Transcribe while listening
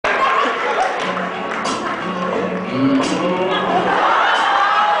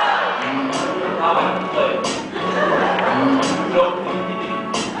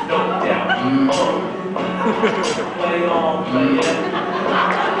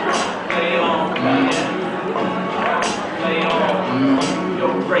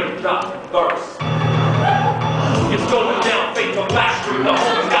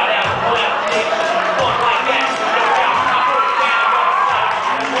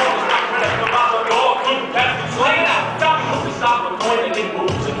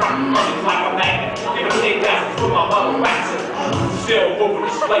still moving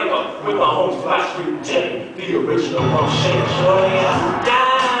this flavor with my home flash street Jenny, the original rum shake. Shorty, I'm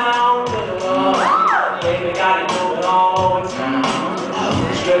down with the love. Baby got it moving all over town.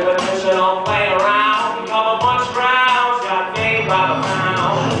 Strip attention, don't play around. We cover bunch rounds, got game by the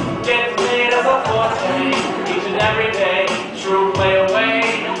pound. Get paid as a forte, each and every day. True play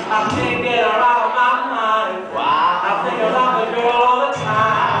away. I can't get her out of my mind. I think about the girl all the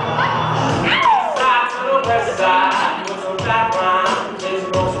time. East side to the west side, with some background, there's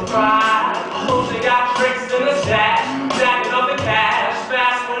no surprise. Oh, she got tricks in the stash, jacking up the cash,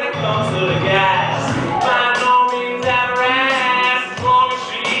 fast when it comes to the gas. By no means average, as long as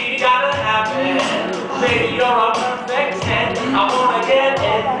she got it happen. Baby, you're a perfect 10. I wanna get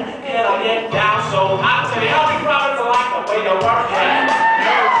in, can I get down? So I tell you, how many problems I like the way you work it.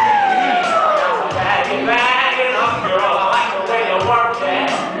 Bag it up, girl, I like the way you work it.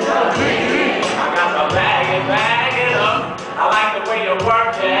 I got the bag it up, I like the way you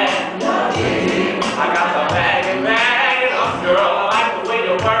work it. I got the bag it up, girl, I like the way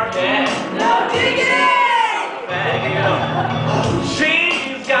you work it. Bag it up.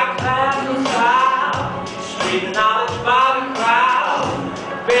 She's got class and style, street knowledge by the crowd.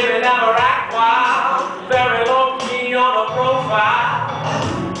 Baby never act wild, very low key on the profile.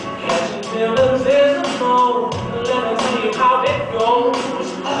 Catching feelings is a mode, let me tell you how it goes.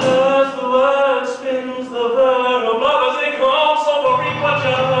 As the word spins the verb of lovers it comes, so we'll reap what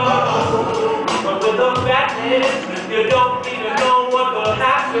you know. But with the fact is, you don't even know what the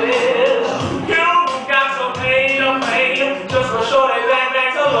half is. You got to pay to pay, just for shorty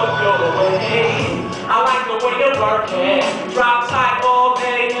back to look your way. I like the way you work it, drop tight all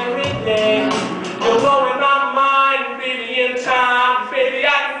day, every day. You're blowing my mind, baby, in time. Baby, I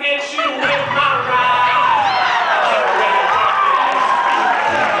can get you with my ride.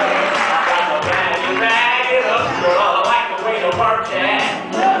 Bag it up, girl, I like the way you work it.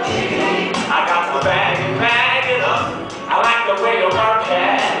 I got to bag it up, I like the way you work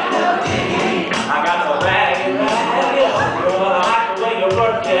it. I got to bag it up, girl, I like the way you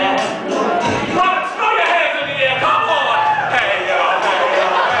work it. Throw your hands in the air, come on. Hey, yo, hey, yo,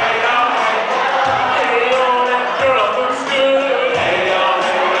 hey, yo, hey. Hey, yo, that girl looks good. Hey, yo,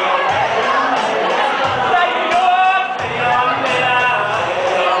 hey, yo, hey, yo. Hey, yo, hey, yo, hey, yo.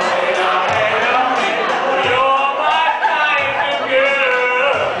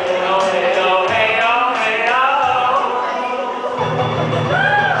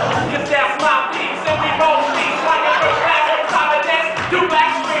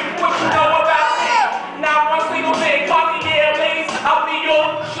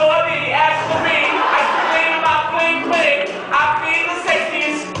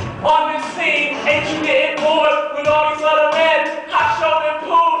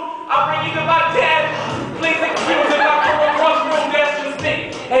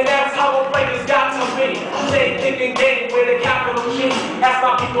 And that's how a player's got to be. Stay thinking game with a capital G. Ask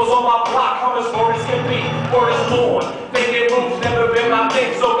my peoples on my block how much more it can be. Word is born. Thinking room's never been my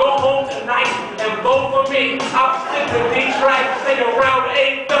thing. So go home tonight and vote for me. I'll sit the D-track, say around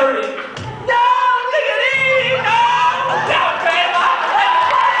 8:30. No, diggity, no! Down, baby!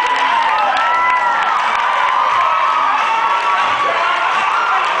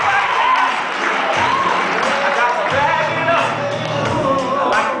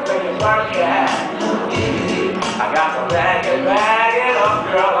 I got to bag it up,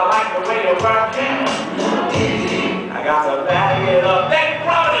 girl, I like the way you work it.